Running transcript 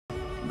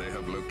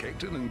have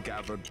located and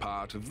gathered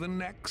part of the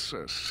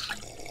Nexus.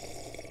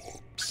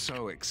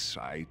 So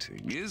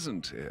exciting,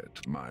 isn't it,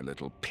 my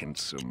little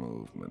pincer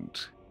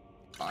movement?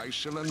 I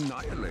shall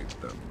annihilate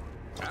them.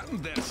 And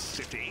their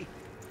city.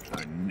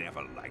 I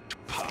never liked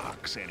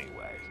parks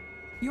anyway.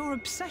 Your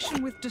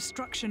obsession with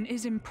destruction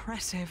is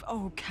impressive,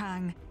 oh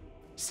Kang.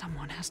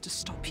 Someone has to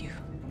stop you.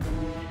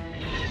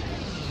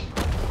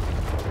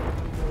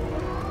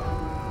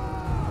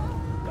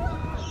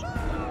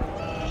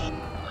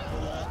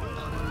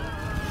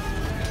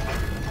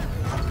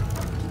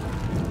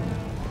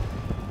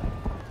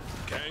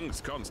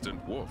 Kang's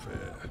constant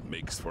warfare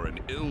makes for an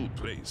ill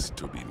place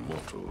to be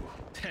mortal.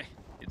 Hey,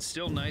 it's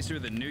still nicer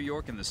than New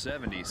York in the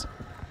 70s.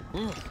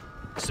 Ugh.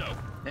 So,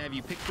 have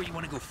you picked where you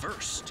want to go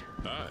first?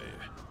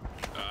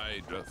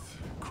 I doth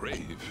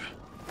crave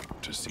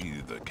to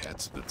see the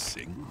cats that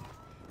sing.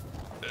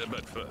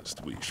 But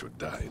first, we should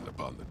dine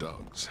upon the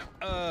dogs.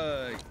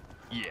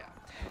 Yeah.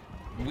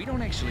 We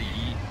don't actually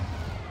eat...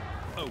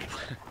 Oh,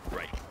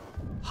 right.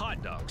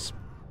 Hot dogs.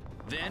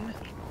 Then,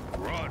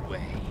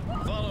 Broadway.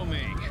 Follow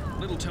me.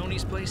 Little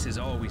Tony's place is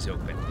always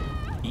open,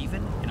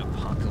 even in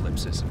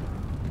apocalypses.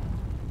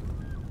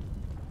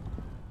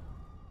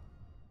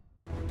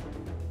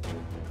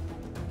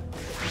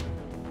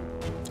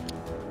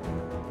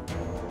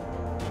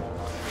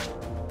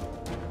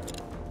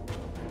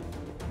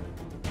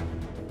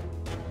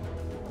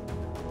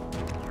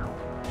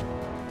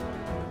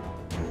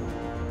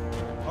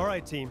 All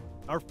right, team.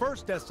 Our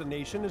first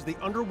destination is the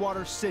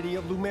underwater city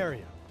of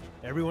Lumeria.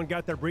 Everyone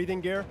got their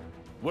breathing gear?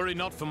 Worry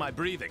not for my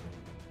breathing.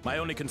 My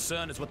only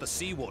concern is what the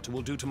seawater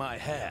will do to my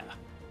hair.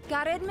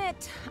 Gotta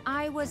admit,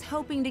 I was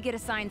hoping to get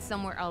assigned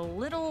somewhere a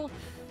little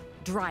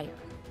drier.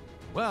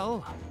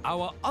 Well,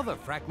 our other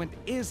fragment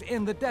is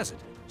in the desert,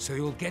 so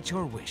you'll get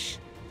your wish.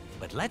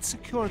 But let's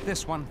secure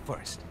this one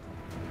first.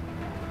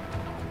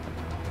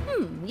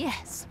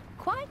 Yes.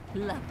 Quite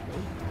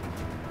lovely.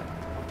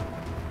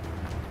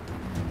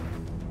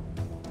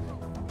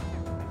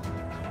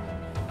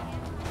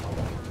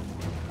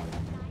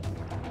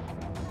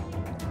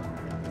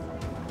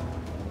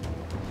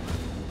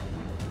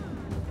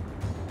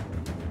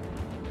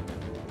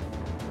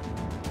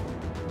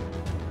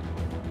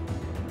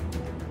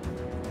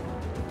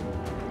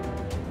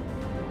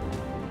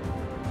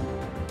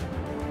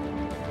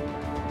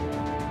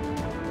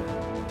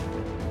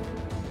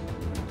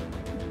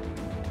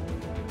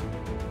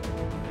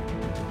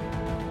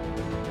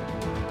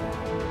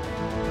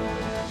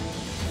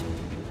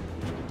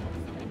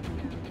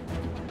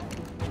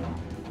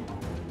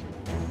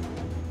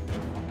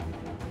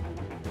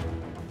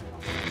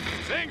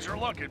 Things are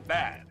looking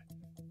bad.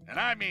 And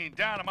I mean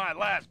down to my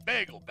last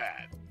bagel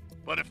bad.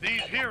 But if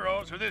these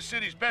heroes are this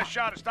city's best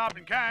shot at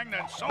stopping Kang,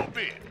 then so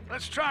be it.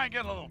 Let's try and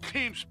get a little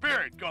team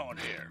spirit going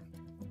here.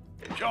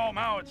 Show 'em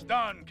how it's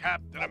done,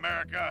 Captain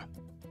America.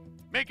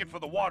 Make it for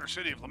the water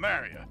city of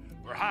Lemuria,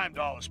 where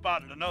Heimdall has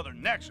spotted another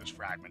Nexus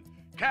fragment.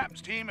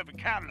 Captain's team have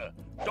encountered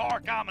a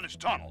dark, ominous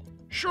tunnel.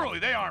 Surely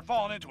they aren't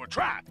falling into a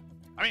trap.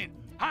 I mean,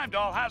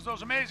 Heimdall has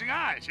those amazing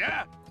eyes,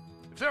 yeah?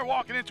 If they're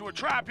walking into a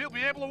trap, he'll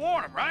be able to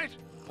warn them, right?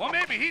 Well,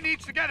 maybe he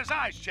needs to get his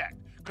eyes checked,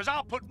 because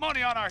I'll put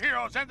money on our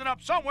heroes ending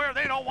up somewhere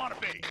they don't want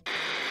to be.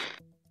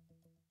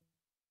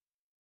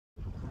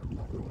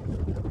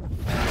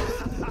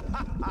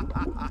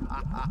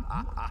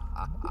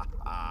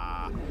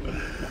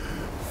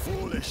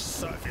 Foolish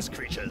surface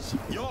creatures.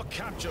 Your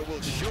capture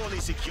will surely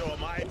secure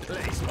my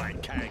place by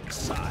Kang's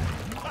side.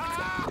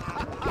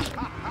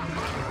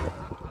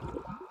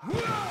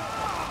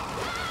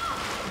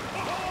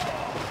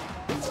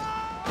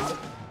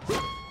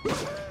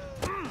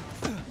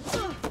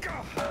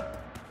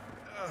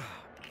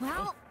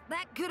 Well,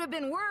 that could have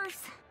been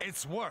worse.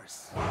 It's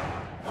worse.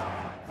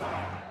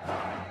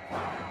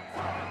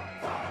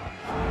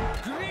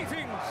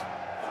 Greetings!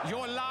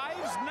 Your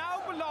lives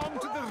now belong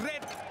to the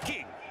Red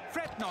King.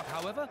 Fret not,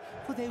 however,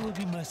 for they will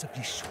be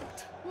mercifully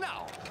short.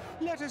 Now,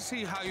 let us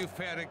see how you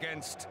fare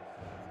against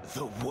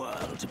the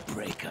World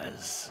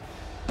Breakers.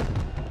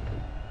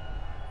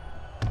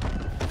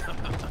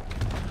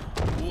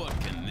 What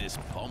can this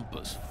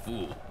pompous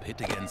fool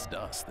pit against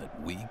us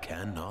that we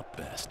cannot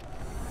best?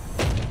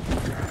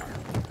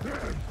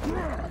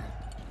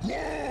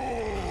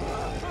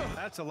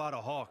 That's a lot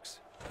of hawks.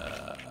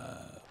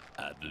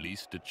 At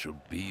least it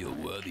should be a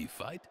worthy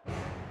fight.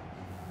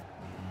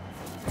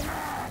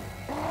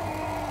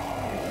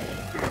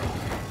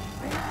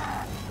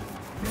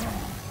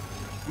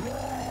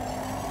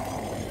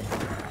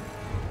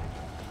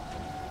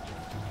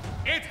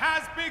 It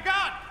has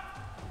begun!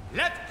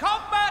 Let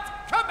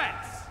combat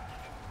commence!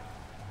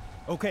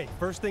 Okay,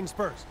 first things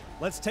first.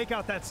 Let's take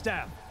out that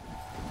staff.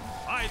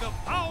 By the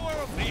power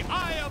of the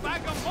Eye of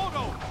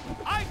Agamotto,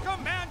 I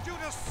command you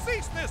to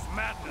cease this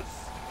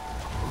madness!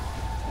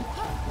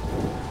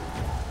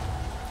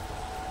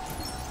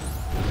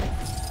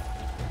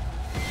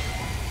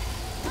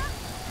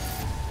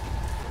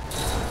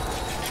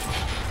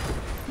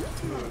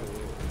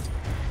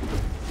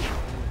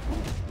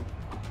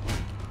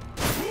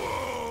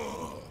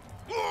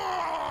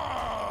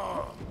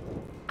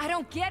 I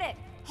don't get it.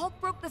 Hulk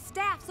broke the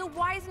staff, so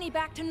why isn't he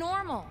back to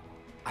normal?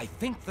 I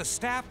think the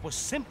staff was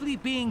simply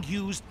being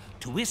used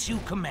to issue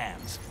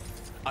commands.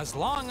 As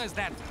long as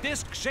that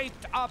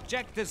disc-shaped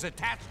object is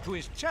attached to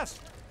his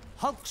chest,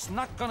 Hulk's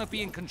not gonna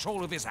be in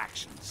control of his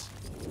actions.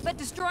 But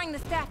destroying the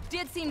staff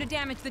did seem to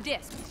damage the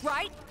disc,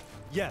 right?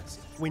 Yes,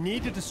 we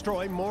need to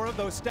destroy more of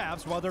those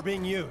staffs while they're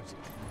being used.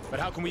 But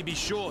how can we be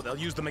sure they'll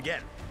use them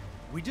again?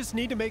 We just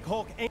need to make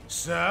Hulk angry.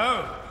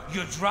 So,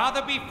 you'd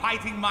rather be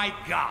fighting my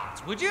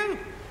guards, would you?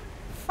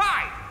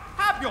 Fine,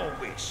 have your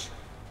wish.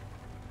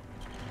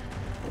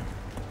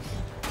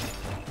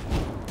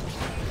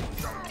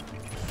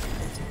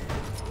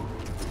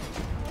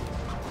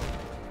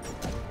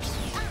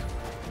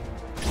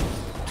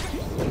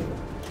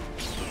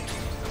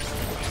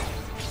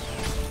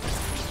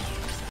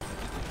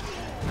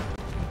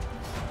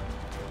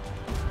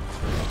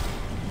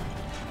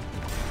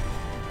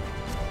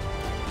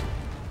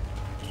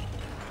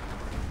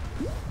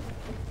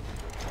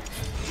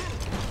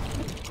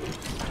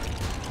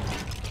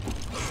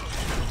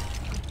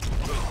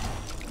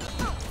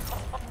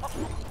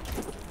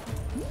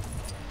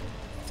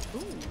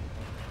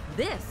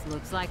 This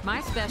looks like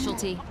my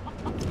specialty.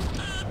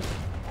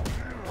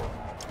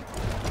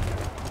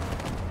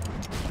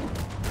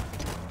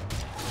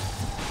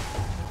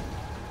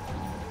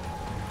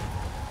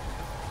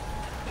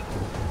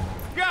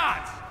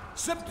 Guards,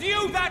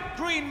 subdue that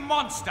green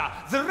monster!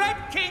 The Red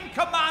King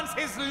commands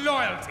his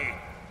loyalty!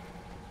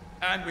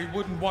 And we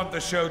wouldn't want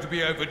the show to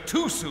be over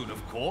too soon,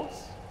 of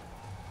course.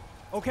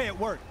 Okay, it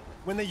worked.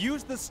 When they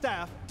use the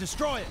staff,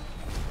 destroy it.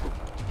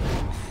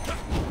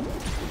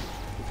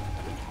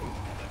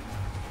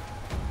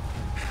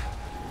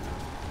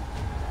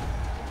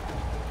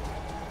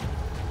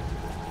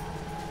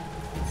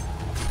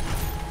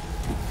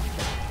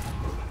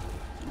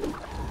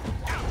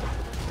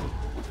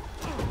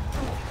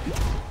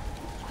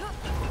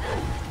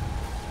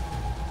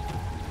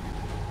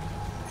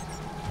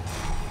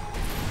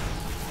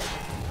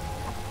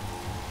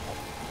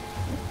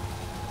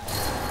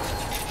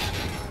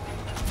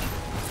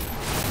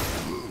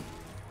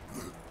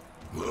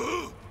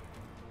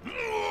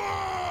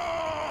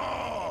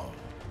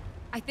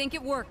 I think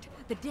it worked.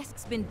 The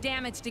disc's been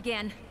damaged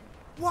again.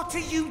 What are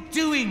you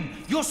doing?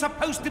 You're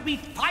supposed to be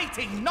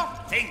fighting,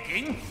 not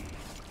thinking!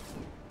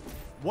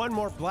 One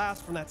more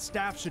blast from that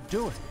staff should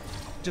do it.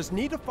 Just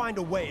need to find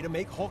a way to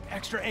make Hulk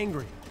extra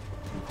angry.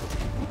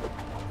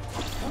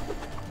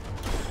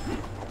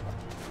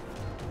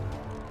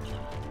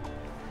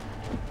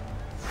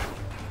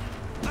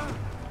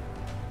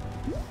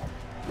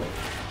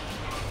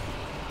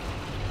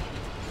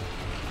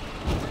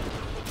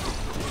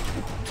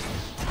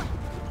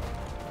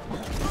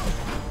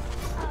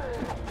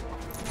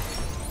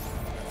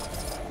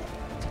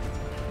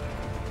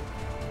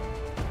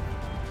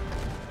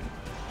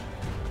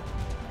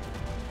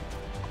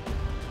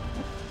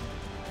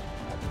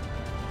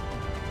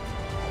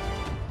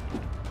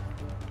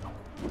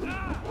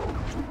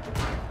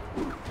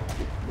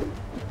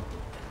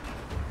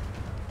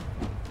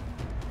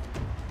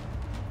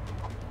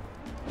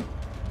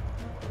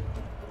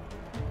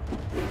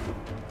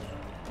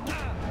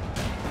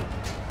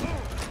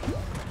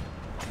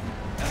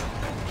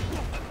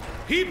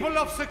 People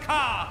of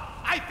Sakaar,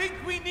 I think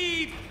we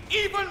need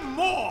even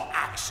more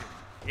action,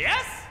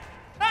 yes?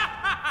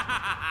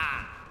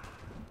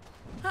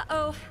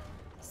 Uh-oh.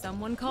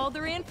 Someone called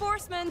the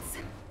reinforcements.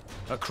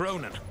 A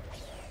Cronin.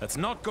 That's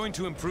not going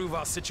to improve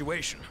our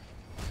situation.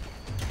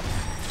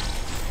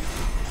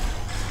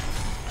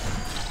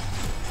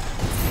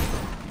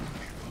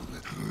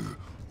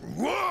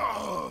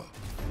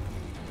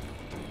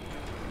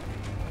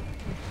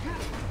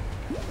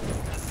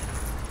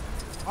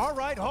 All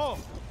right, Hulk.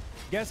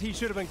 Guess he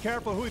should have been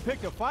careful who he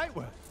picked a fight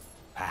with.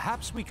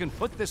 Perhaps we can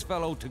put this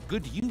fellow to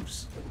good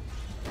use.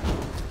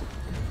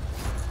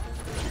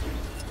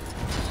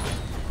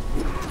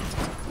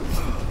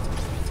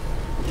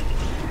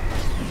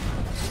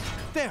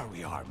 There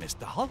we are,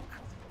 Mr. Hulk.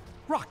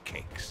 Rock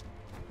cakes.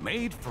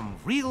 Made from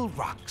real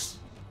rocks.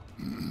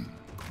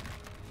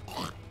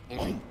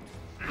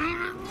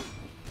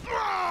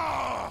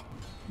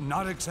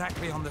 Not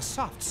exactly on the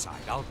soft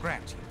side, I'll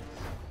grant you.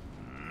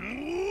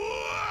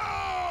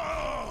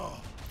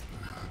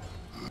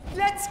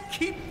 Let's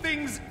keep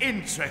things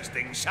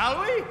interesting,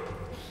 shall we?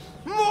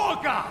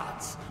 More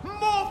guards!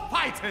 More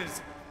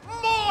fighters! More,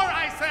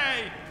 I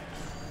say!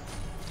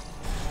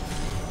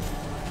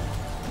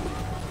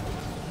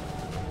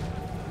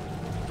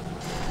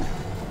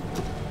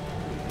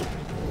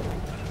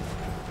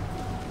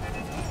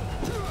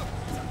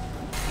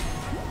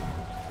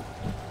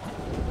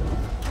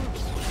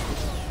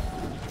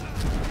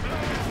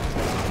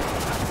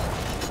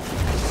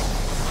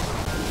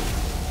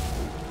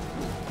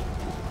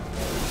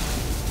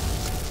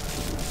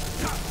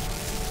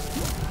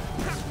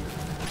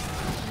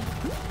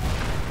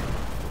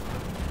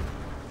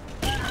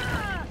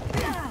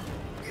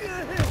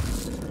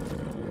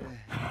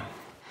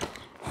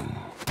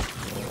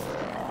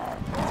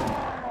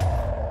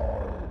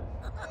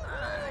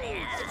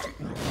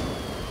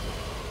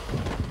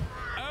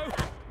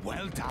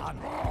 Well done.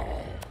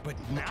 But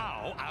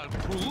now I'll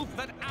prove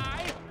that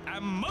I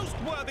am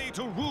most worthy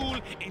to rule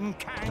in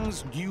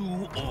Kang's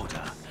new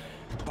order.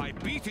 By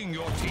beating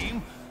your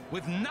team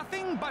with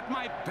nothing but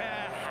my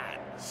bare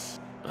hands.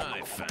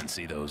 I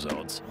fancy those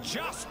odds.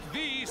 Just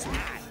these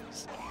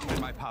hands. And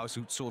my power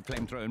suit, sword,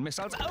 flamethrower, and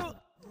missiles. Oh,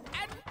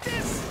 and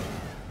this!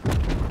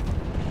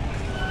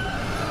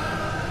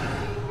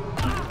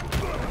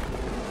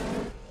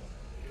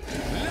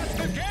 Let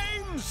the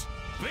games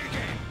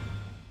begin!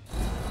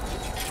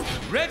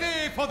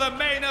 Ready for the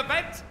main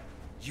event,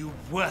 you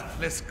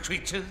worthless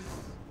creatures?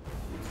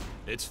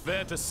 It's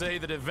fair to say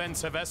that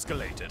events have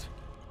escalated.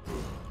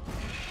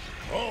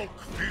 Hulk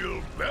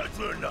feel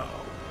better now,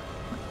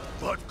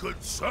 but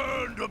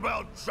concerned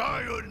about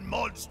giant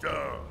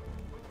monster.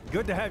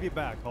 Good to have you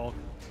back, Hulk.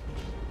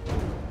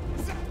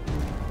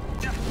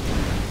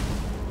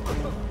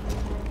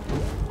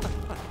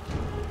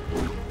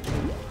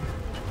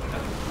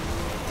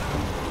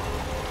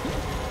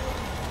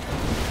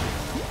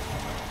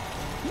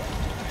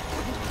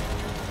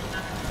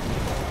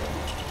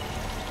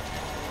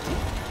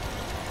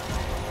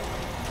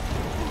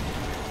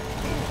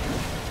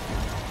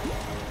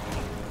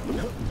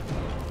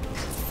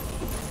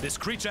 This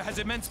creature has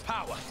immense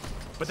power,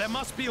 but there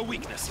must be a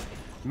weakness.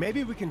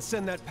 Maybe we can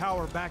send that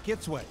power back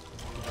its way.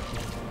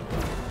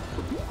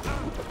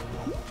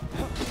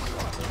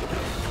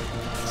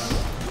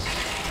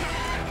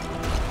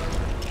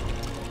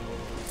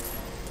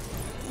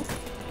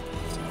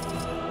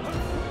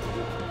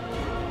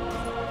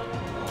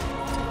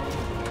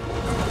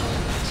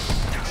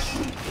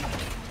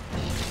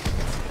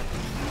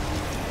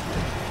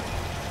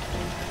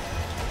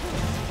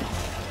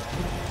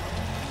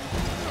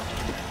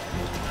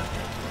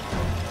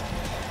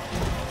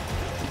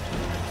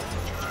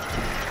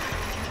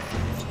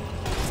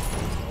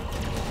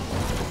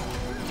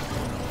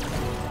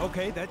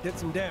 Okay, that did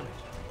some damage.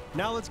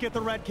 Now let's get the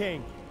Red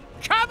King.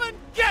 Come and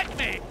get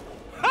me!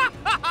 Ha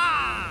ha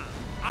ha!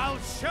 I'll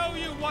show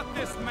you what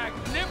this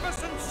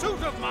magnificent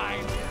suit of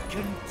mine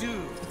can do.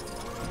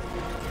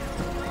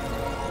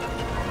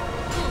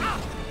 Ah!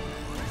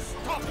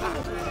 Stop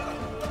that!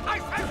 I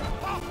said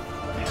stop!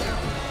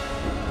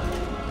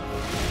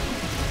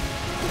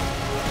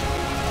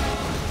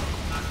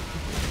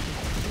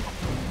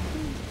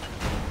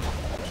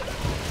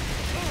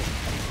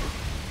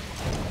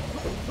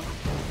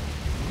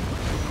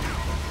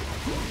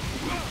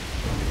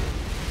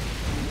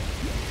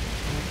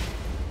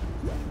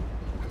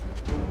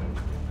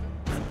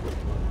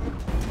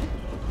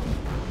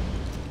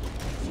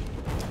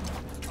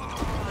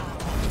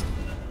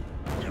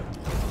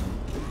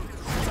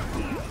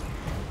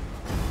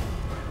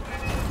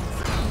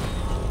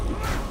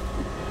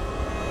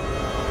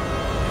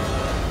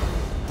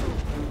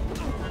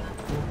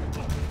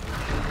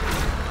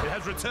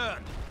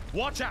 Returned.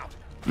 Watch out!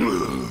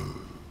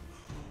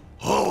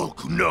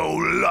 Hulk no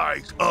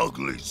like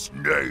ugly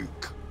snake.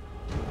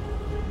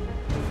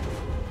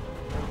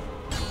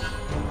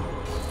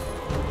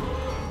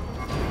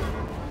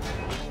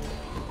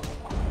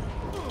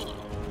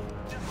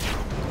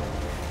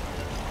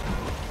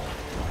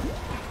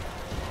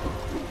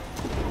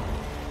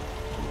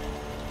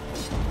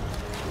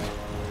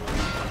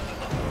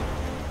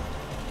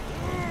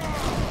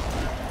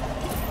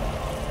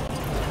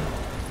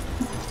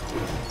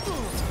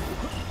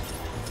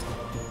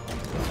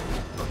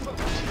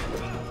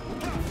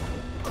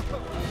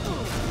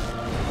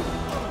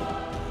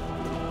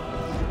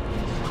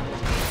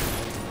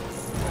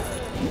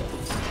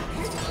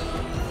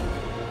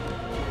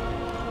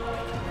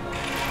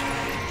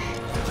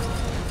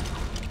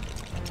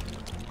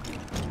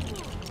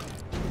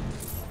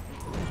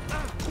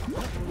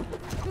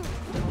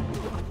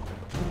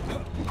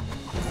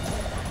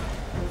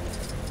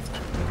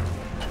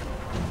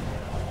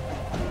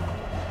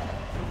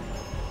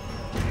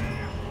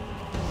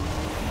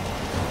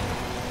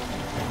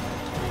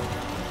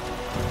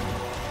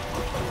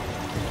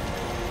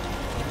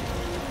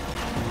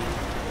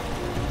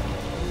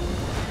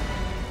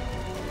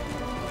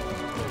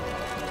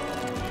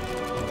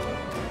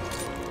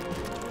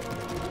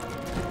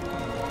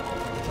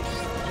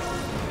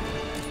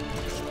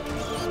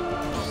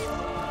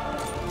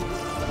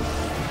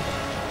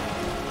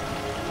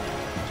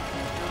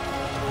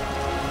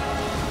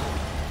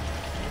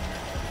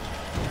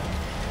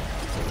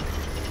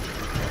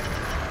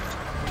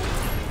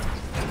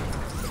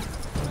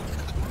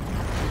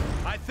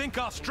 I think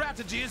our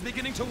strategy is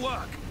beginning to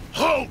work.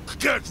 Hulk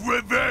gets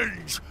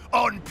revenge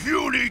on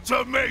puny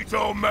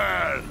Tomato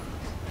Man!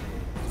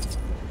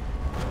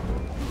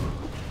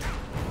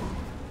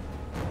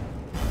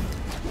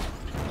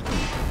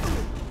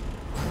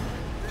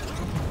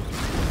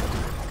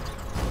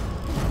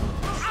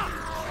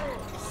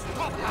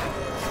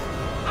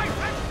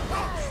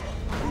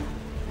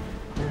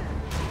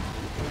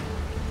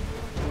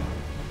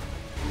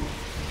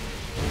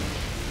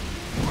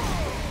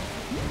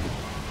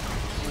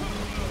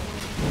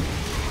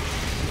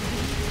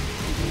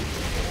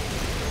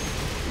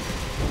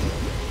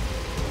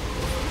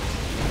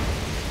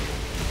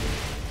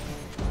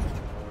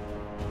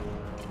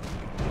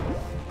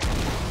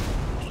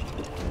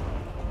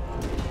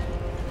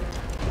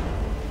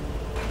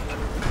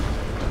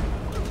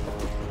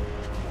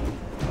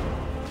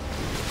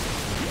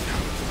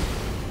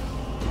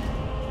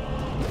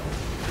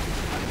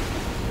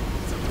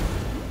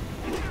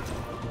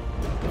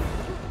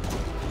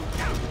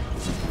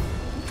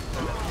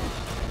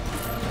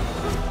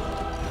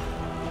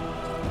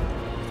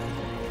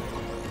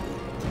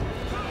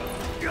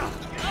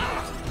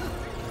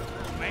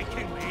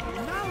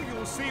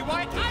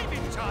 I'm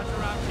in charge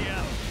around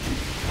here!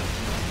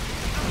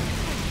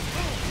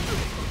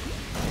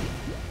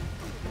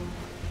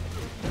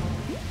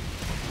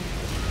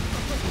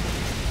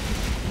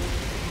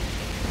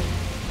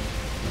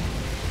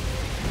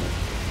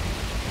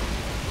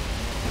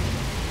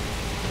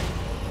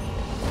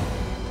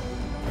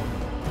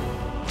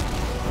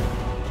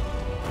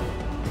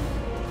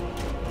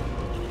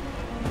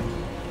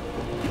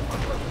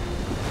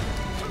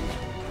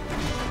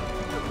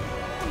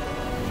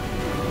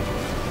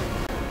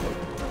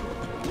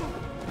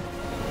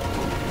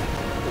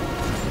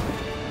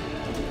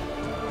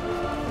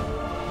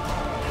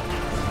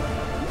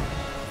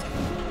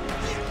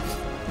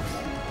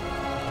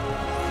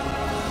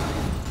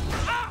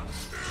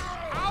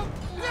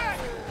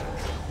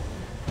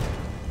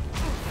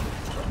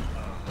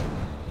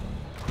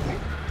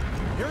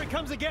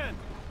 Comes again!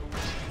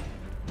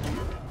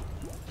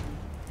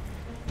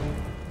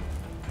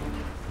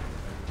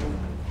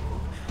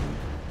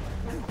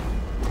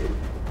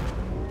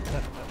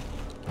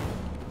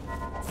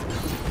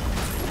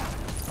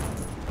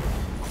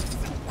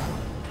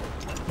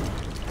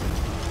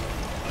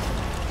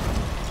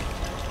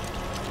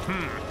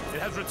 It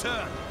has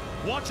returned.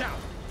 Watch out!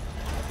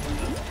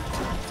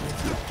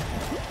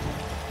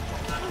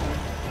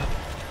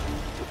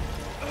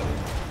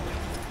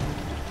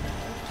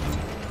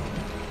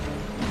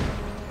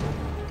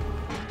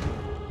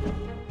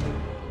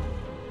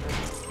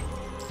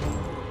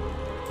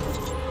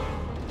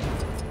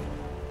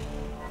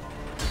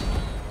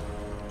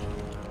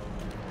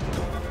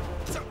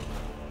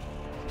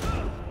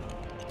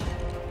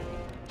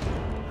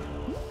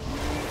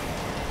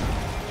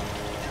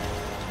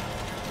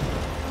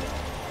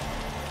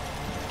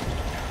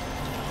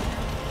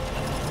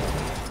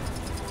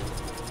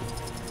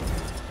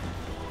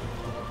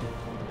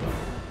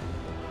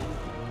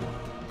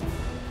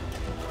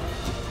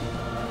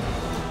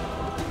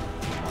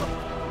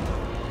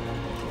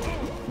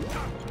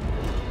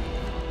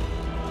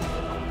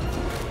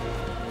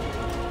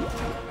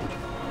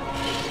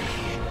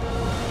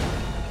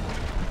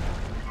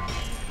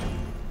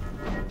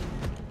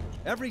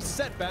 Every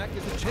setback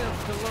is a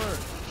chance to learn.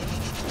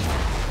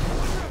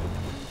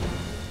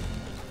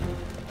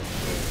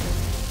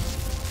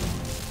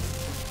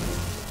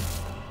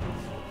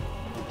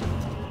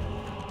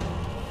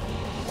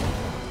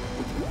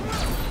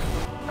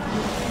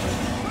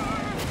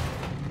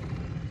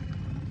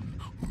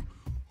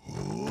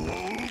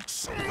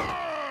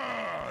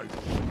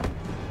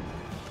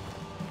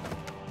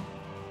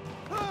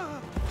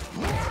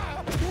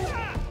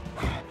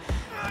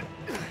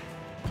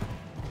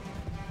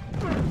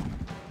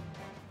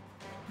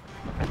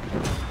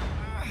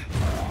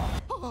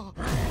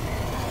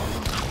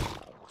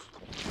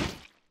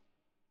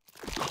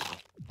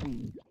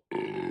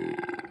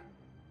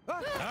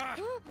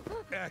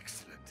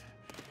 Excellent.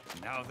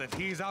 Now that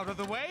he's out of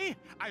the way,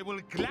 I will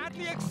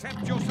gladly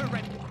accept your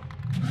surrender.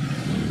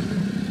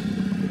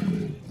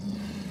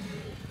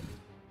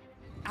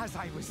 As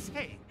I was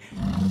saying,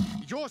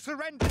 your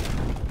surrender...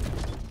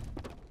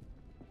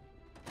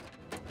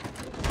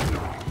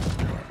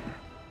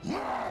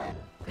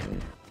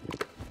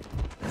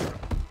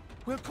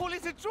 We'll call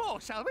it a draw,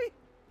 shall we?